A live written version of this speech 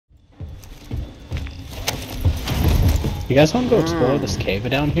You guys want to go explore this cave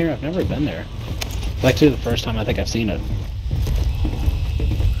down here? I've never been there. It's actually the first time I think I've seen it.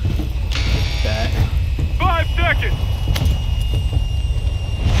 Bet. 5 seconds!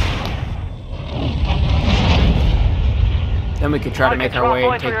 Then we could try to make our way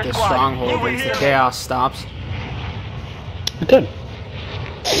and take this stronghold once the chaos stops. It could.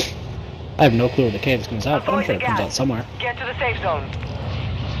 I have no clue where the cave comes out, but I'm sure it comes out somewhere. Get to the safe zone.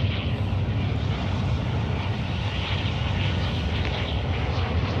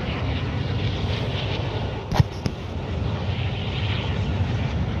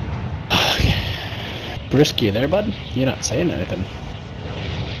 Brisky there, bud? You're not saying anything.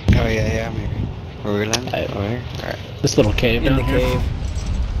 Oh yeah, maybe. Where we land? Over here? Alright. This little cave In down the here. cave.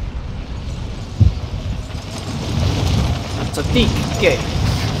 It's a thick cave.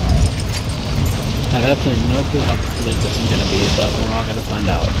 I have absolutely no clue how complete this is gonna be, but we're all gonna find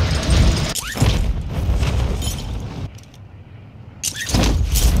out.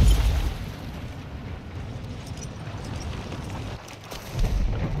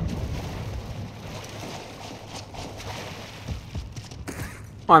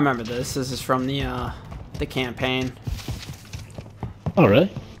 Oh, I remember this. This is from the campaign. Oh,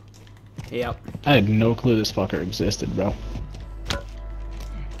 really? Yep. I had no clue this fucker existed, bro.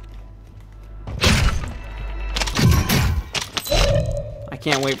 I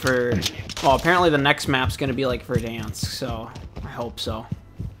can't wait for... Well, apparently the next map's gonna be like Verdansk, so I hope so.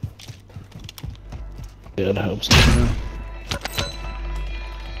 Good, I hope so.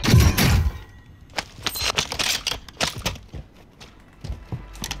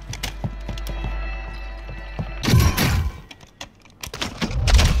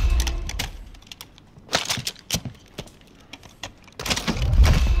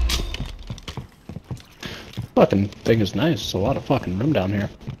 Fucking thing is nice. There's a lot of fucking room down here.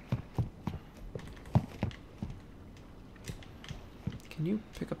 Can you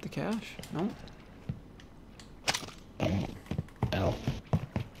pick up the cash? No? Oh, hell.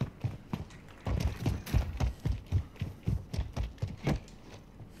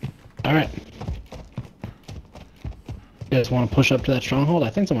 Alright. You guys want to push up to that stronghold?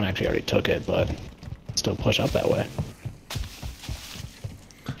 I think someone actually already took it, but still push up that way.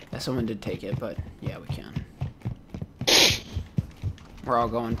 Yeah, someone did take it, but yeah, we can. We're all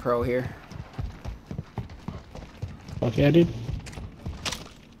going pro here. Fuck yeah, dude.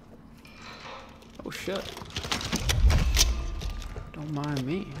 Oh shit. Don't mind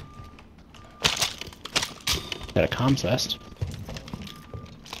me. Got a comms vest.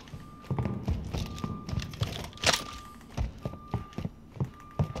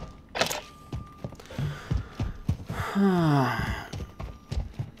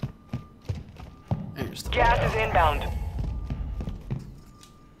 There's the Gas is inbound.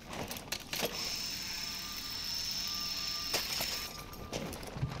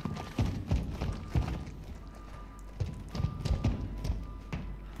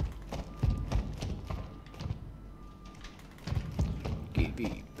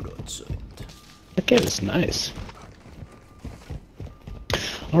 That cave is nice.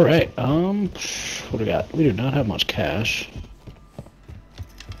 Alright, what do we got? We do not have much cash.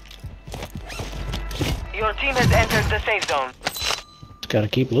 Your team has entered the safe zone. Just gotta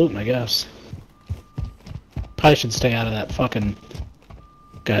keep looting, I guess. Probably should stay out of that fucking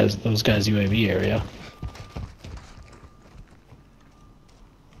those guys' UAV area.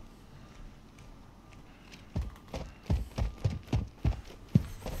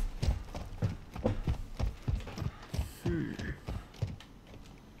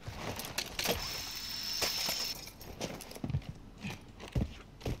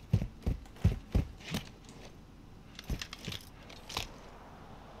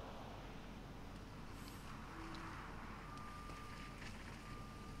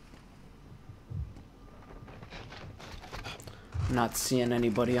 I'm not seeing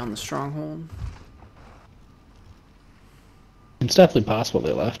anybody on the stronghold. It's definitely possible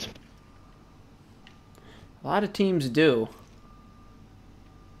they left. A lot of teams do.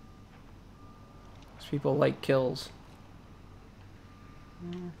 'Cause people like kills.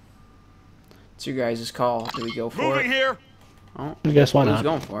 It's your guys' call. Do we go for Moving it? here. Oh, I guess why who's not?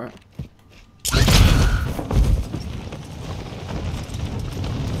 going for it?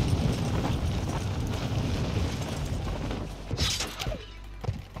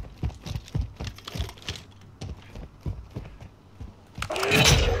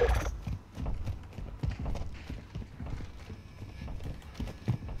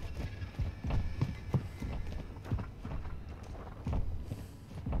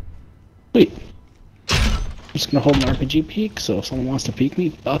 Sweet. I'm just gonna hold an RPG peek, so if someone wants to peek me,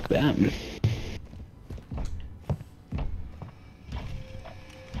 fuck them.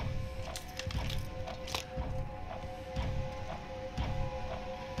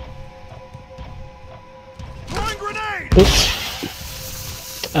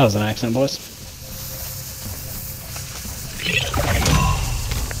 Oops. That was an accident, boys.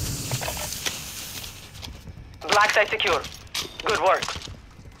 Black site secure. Good work.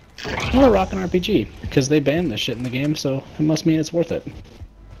 I'm gonna rock an RPG, because they banned this shit in the game, so it must mean it's worth it.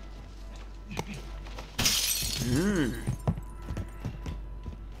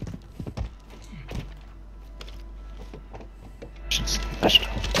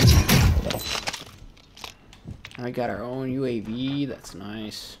 I got our own UAV, that's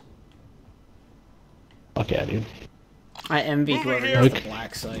nice. Fuck yeah, dude. I envy whoever got the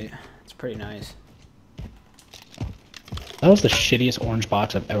black site. It's pretty nice. That was the shittiest orange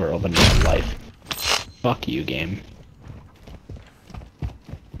box I've ever opened in my life. Fuck you, game.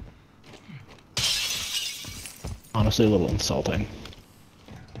 Honestly, a little insulting.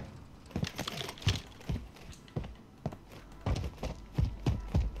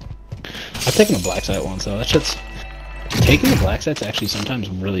 I've taken the black site once, though. That shit's... Taking the black site's actually sometimes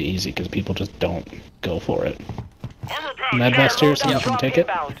really easy, because people just don't go for it. Med vest here, so you can take it.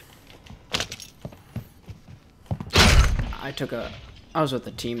 I was with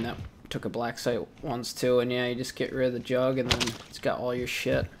the team that took a black site once too, and yeah, you just get rid of the jug and then it's got all your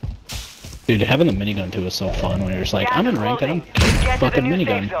shit. Dude, having the minigun too is so fun when you're just like, I'm in rank and I'm fucking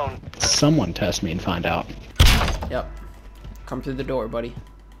minigun. Someone test me and find out. Yep. Come through the door, buddy.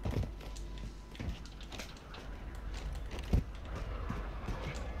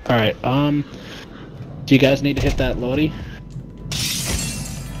 Alright, do you guys need to hit that Lodi?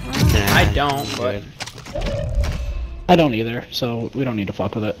 I don't, but... I don't either, so we don't need to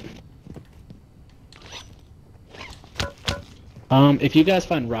fuck with it. If you guys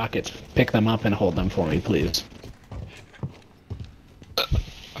find rockets, pick them up and hold them for me, please.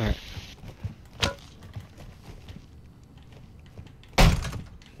 Alright.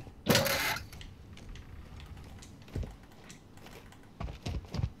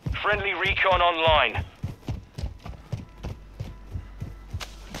 Friendly recon online.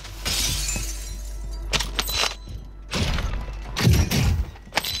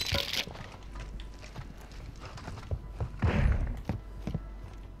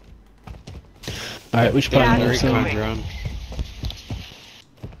 Alright, we should probably move Recon soon. drone.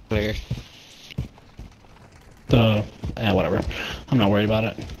 Clear. Whatever. I'm not worried about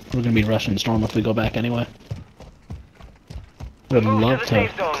it. We're gonna be rushing storm if we go back anyway. Would love to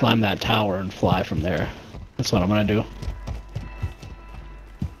climb that tower and fly from there. That's what I'm gonna do.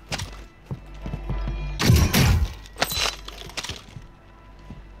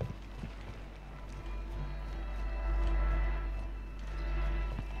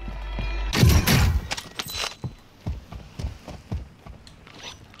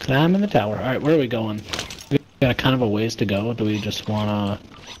 I'm in the tower. Alright, where are we going? We got kind of a ways to go. Do we just wanna...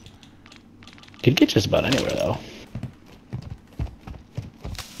 Could get just about anywhere, though.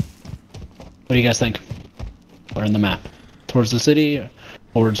 What do you guys think? Where in the map? Towards the city?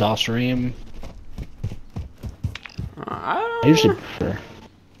 Towards Al-Sharim? I usually prefer...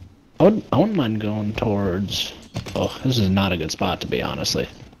 I wouldn't mind going towards... Oh, this is not a good spot to be, honestly.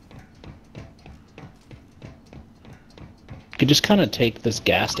 Could just kind of take this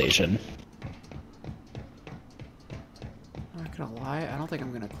gas station. I'm not gonna lie, I don't think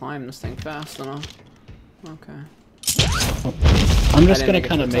I'm gonna climb this thing fast enough. Okay. I'm just gonna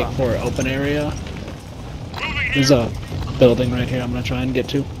kind of make for an open area. There's a building right here I'm gonna try and get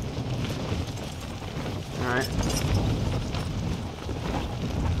to. Alright.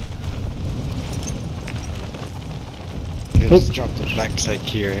 Let's drop the black site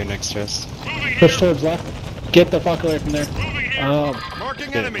here next to us. Push towards left. Get the fuck away from there.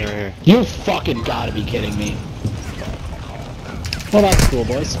 Marking enemy. Right here. You fucking gotta be kidding me. Well, that's cool,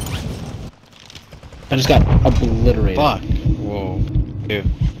 boys. I just got obliterated. Fuck. Whoa. Dude.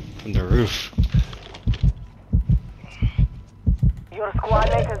 From the roof. Your squad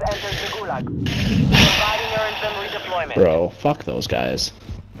mate has entered the gulag. Providing earns them redeployment. Bro, fuck those guys.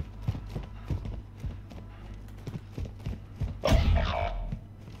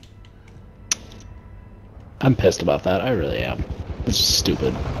 I'm pissed about that, I really am. It's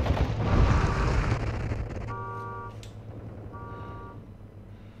stupid.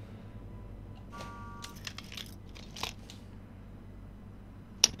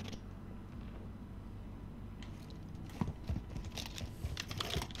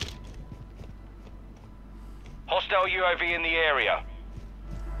 Hostile UAV in the area.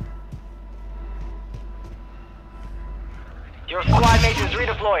 Your squad mate is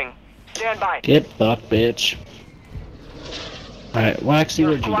redeploying. Stand by. Get fucked, bitch. Alright, Waxy,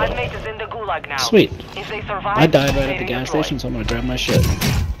 Your where'd you squad go? mate is in the gulag now. Sweet. If they survive, I died right they at the gas redeploy. station, so I'm gonna grab my shit.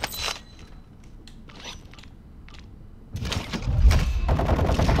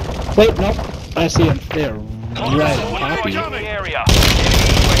 Wait, nope. I see them. They're right on top of In you. the area.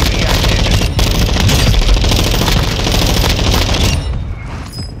 UAV active.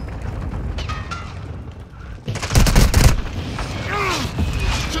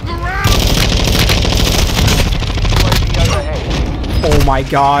 UAV overhead. Oh my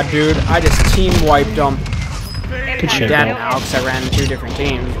god, dude. I just team wiped them. Good I'm shit, dead bro. now because I ran in 2 different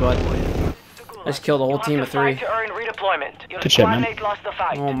teams, but I just killed a whole team of 3. To earn redeployment. Your Good shit, man. squad mate lost the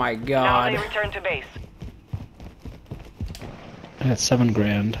fight. Oh my Now god. they return to base. I got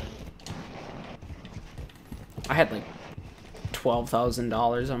 $7,000. I had like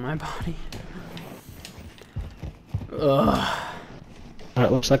 $12,000 on my body. Ugh.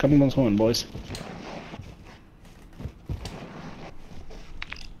 Alright, looks like I'm almost won, boys.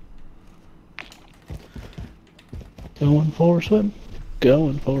 Going for a swim.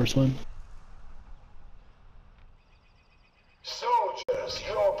 Going for a swim. Soldiers,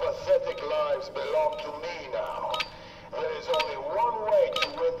 your pathetic lives belong to me now. There is only one way to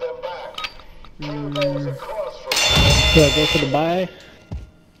win them back. Kill those across from you. Do I go for the buy?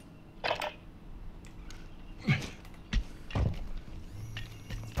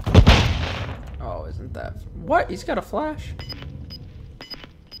 Oh, isn't that... What? He's got a flash?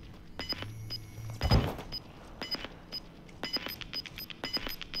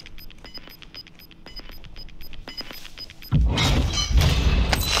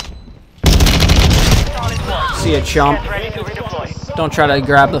 See a chump. Get ready to redeploy. Don't try to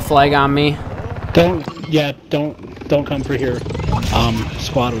grab the flag on me. Don't come for here.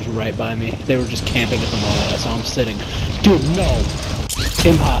 Squad was right by me. They were just camping at the moment. I saw them sitting. Dude, no!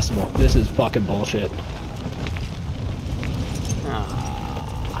 Impossible. This is fucking bullshit.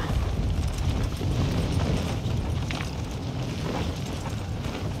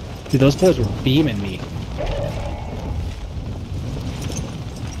 Dude, those boys were beaming me.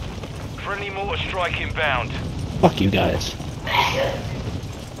 Friendly mortar strike inbound. Fuck you guys.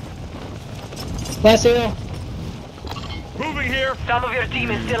 Last hero. Moving here. Some of your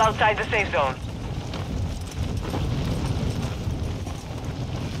team is still outside the safe zone.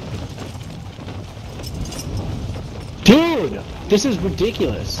 Dude! This is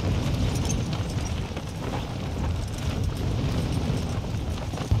ridiculous.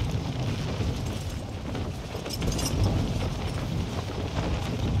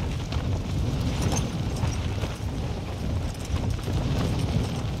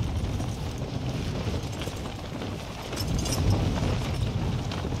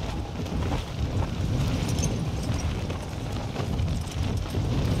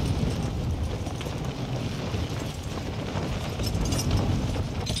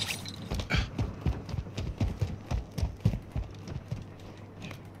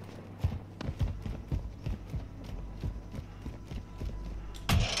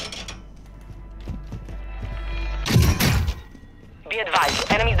 Be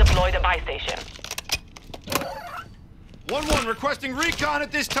advised, enemies deployed a buy station. 1-1 requesting recon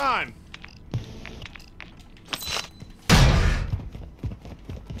at this time.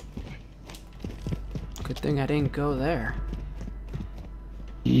 Good thing I didn't go there.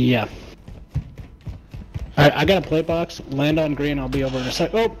 Yeah. Alright, I got a plate box. Land on green, I'll be over in a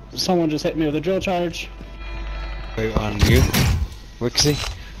sec. Oh! Someone just hit me with a drill charge. Wait, on you? Wixie?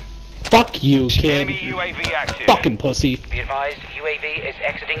 Fuck you, kid. Enemy UAV active. Fucking pussy. Be advised, UAV is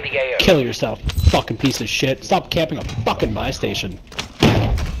exiting the AO. Kill yourself, fucking piece of shit. Stop camping a fucking buy station.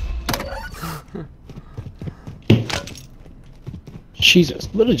 Jesus,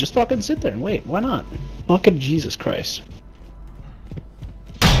 literally just fucking sit there and wait. Why not? Fucking Jesus Christ.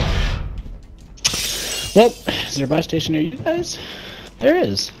 Well, is there a buy station near you guys? There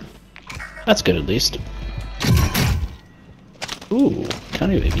is. That's good at least. Ooh,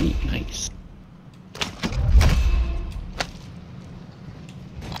 counter UAV, nice.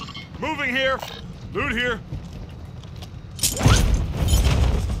 Moving here. Loot here.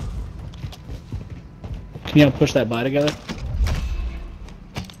 Can y'all push that buy together?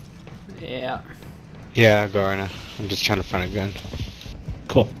 Yeah. Yeah, I'll go right now. I'm just trying to find a gun.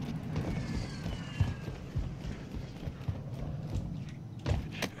 Cool.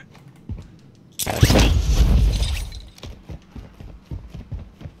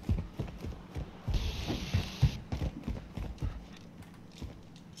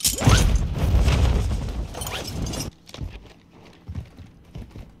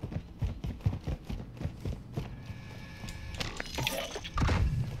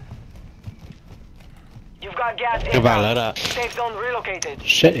 You've got gas Goodbye, inbound. load up. Safe zone relocated.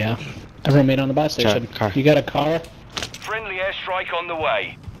 Shit, yeah. Everyone made on the buy station. Car. You got a car? Friendly airstrike on the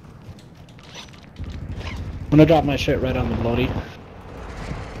way. I'm gonna drop my shit right on the bloody.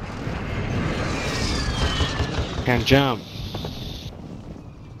 Can't jump.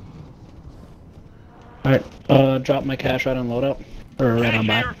 Alright, drop my cash right on loadout. Or right on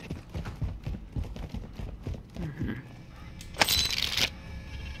buy.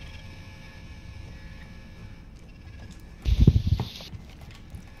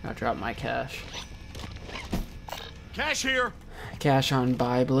 I'll drop my cash. Cash here. Cash on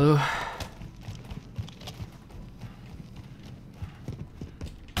buy, Blue.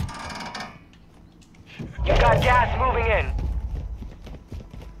 You got gas moving in.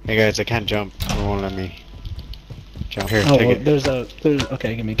 Hey guys, I can't jump. It won't let me jump. Here, Oh, take well, it. there's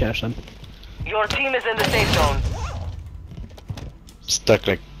okay, give me cash then. Your team is in the safe zone. Stuck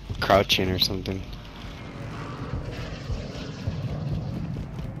like crouching or something.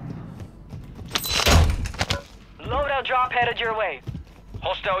 Loadout drop headed your way.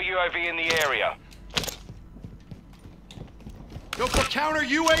 Hostile UAV in the area. Go for counter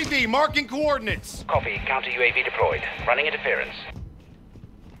UAV, marking coordinates. Copy. Counter UAV deployed. Running interference.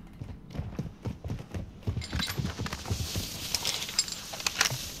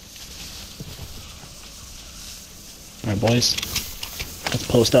 Alright, boys. Let's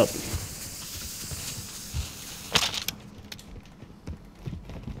post up.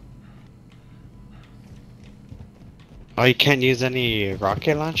 Oh, you can't use any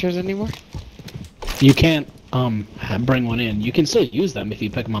rocket launchers anymore? You can't bring one in. You can still use them if you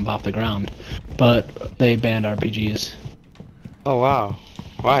pick them up off the ground, but they banned RPGs. Oh wow.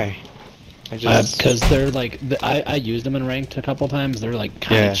 Why? I just Because they're like I used them in ranked a couple times. They're like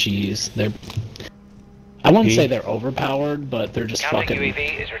kind of cheese. They're I wouldn't say they're overpowered, but they're just Counter fucking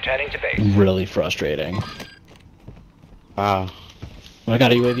UAV is returning to base. really frustrating. Wow. Well, I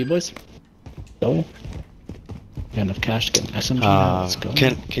got a UAV, boys. Go. Got enough cash to get an SMG now. Let's go.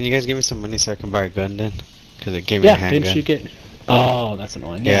 Can you guys give me some money so I can buy a gun then? Because it gave me a Yeah, handgun. didn't you get? Oh, that's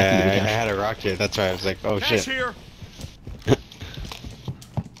annoying. Yeah, give me I cash. had a rocket. That's why I was like, oh Cash shit. here.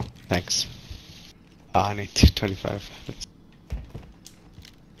 Thanks. Oh, I need 225.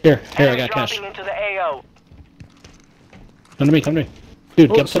 Here, I Enemy got cash. dropping into the AO. Come to me, come to me.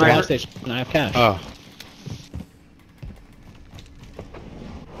 Dude, Oh, get up to the sniper. gas station. And I have cash. Oh.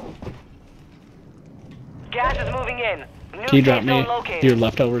 Gas is moving in. New Can you drop safe me zone located. your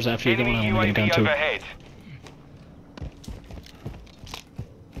leftovers after you go Enemy and I'm gonna get a gun UAV too. overhead.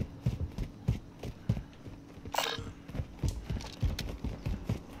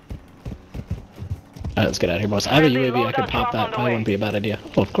 Alright, let's get out of here, boys. I have a Friendly UAV. I could loadout pop drop on that. the Probably way. wouldn't be a bad idea.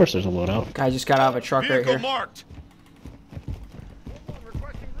 Oh, of course there's a loadout. Guy just got out of a truck right Vehicle here. marked.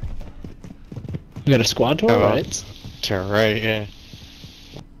 We got a squad tour, Oh, well. right? To right, yeah.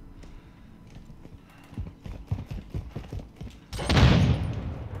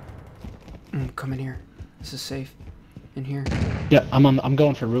 Come in here. This is safe. In here. Yeah, I'm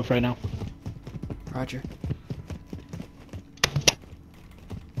going for roof right now. Roger.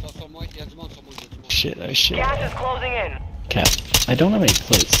 Shit, oh shit. Gas is closing in. Cap. I don't have any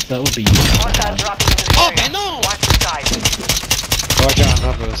plates. That would be Hostile dropping into the area. no! Watch the side. Watch out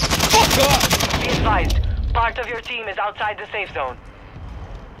on top of us. Be advised. Part of your team is outside the safe zone.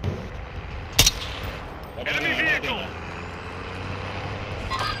 Enemy vehicle.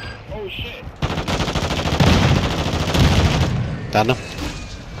 Down him.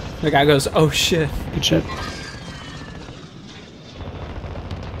 The guy goes, oh shit. good shit.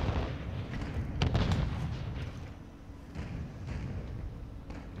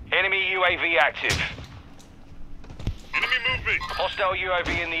 Enemy UAV active. Enemy movement. Hostile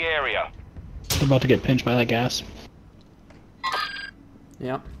UAV in the area. They're about to get pinched by that gas.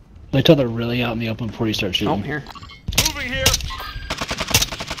 Yep. Wait till they're really out in the open before you start Oh, shooting. here. Moving here.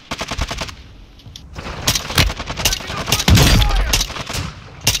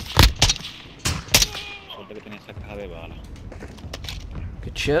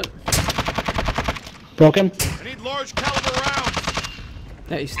 Good shit. Broke him. I need large caliber rounds.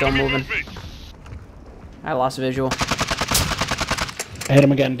 Yeah, he's still Enemy moving. movement. I lost visual. I hit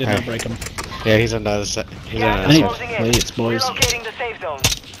him again. Did not Hey. break him. Yeah, he's on the other side. He's on Gas the I other need side. closing in. plates, boys. Relocating the safe zone.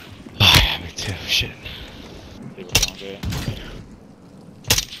 Oh, yeah, me too. Shit.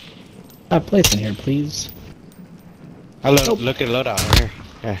 Have plates in here, please. Oh, look at loadout right here.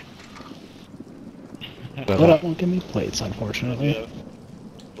 Yeah. Loadout won't give me plates, unfortunately.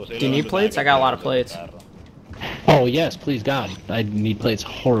 Do you need plates? I got a lot of plates. Oh yes, please God. I need plates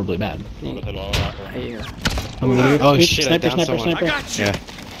horribly bad. Here. I'm gonna Oh, Oops, shit, I Sniper, downed sniper, someone. I sniper. got you. Yeah.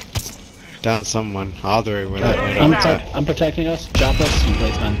 Down someone. All the way where that I'm, loadout's at. I'm protecting us. Drop us. Some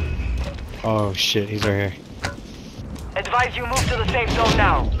plates, man. Oh shit, he's right here. Advise you move to the safe zone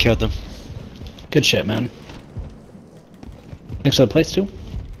now. Killed him. Good shit, man. Next to the plates too.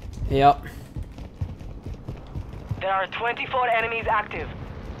 Yep. There are 24 enemies active.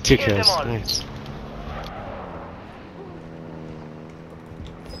 2 Kill them kills. all. Nice.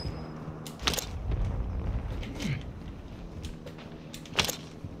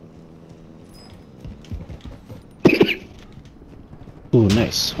 Ooh,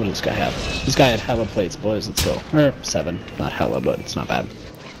 nice. What does this guy have? This guy had hella plates, boys. Let's go. Or 7. Not hella, but it's not bad.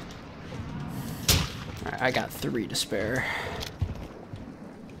 Alright, I got 3 to spare.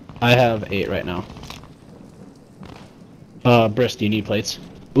 I have 8 right now. Briss, do you need plates?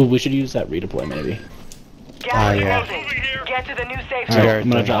 Ooh, we should use that redeploy maybe. Gas is yeah. closing. Get to the new safe Alright, zone. I'm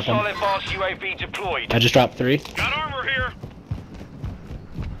gonna drop him. Solid boss UAV deployed. I just dropped 3. Got armor here.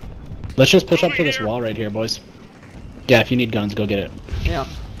 Let's just push up to this wall right here, boys. Yeah, if you need guns, go get it. Yeah.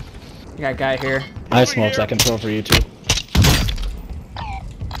 You got a guy here. I have smokes I can throw for you too.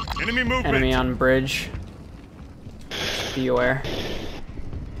 Enemy movement. Enemy on bridge. Be aware.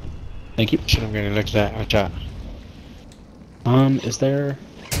 Thank you. Shit, I'm gonna look at that. Watch out. Is there...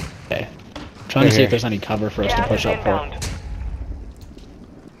 Okay. Trying to see if there's any cover for us to Gas push is up for. inbound.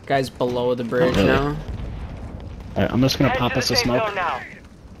 Guy's below the bridge really. now. Alright, I'm just gonna Head pop to the us a safe smoke. zone now.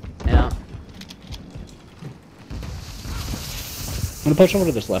 Yeah. I'm gonna push over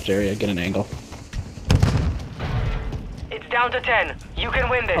to this left area, get an angle. It's down to 10. You can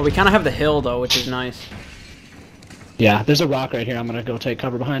win this. Oh, we kind of have the hill though, which is nice. Yeah, there's a rock right here I'm gonna go take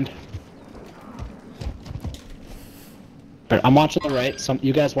cover behind. Alright, I'm watching the right.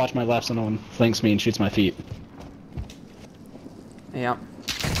 You guys watch my left so no one flanks me and shoots my feet. Yeah.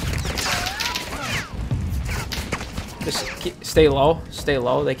 Just stay low. Stay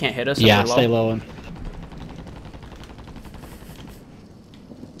low. They can't hit us. If Yeah, we're stay low and...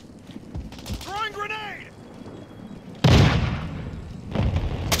 Throwing grenade.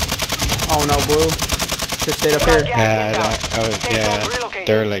 Oh no, blue. Just stayed up here. Yeah, I was, Safe zone yeah. relocated.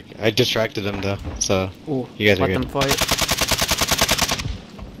 They're like, I distracted them though, so Ooh, you guys are let good. them fight.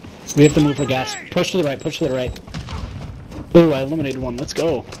 We have to move for gas. Push to the right, push to the right. Ooh, I eliminated one. Let's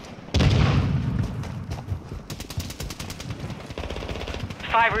go.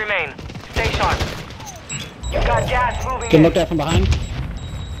 5 remain. Stay sharp. You got gas moving Get in. looked at from behind.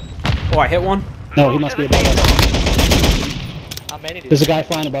 Oh, I hit one. No, he must be above us. There's a guy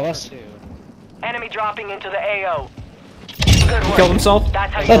flying above us. Enemy dropping into the AO. Good work. Killed himself.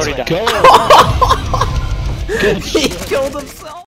 That's how you Let's do it. go. Good He killed himself.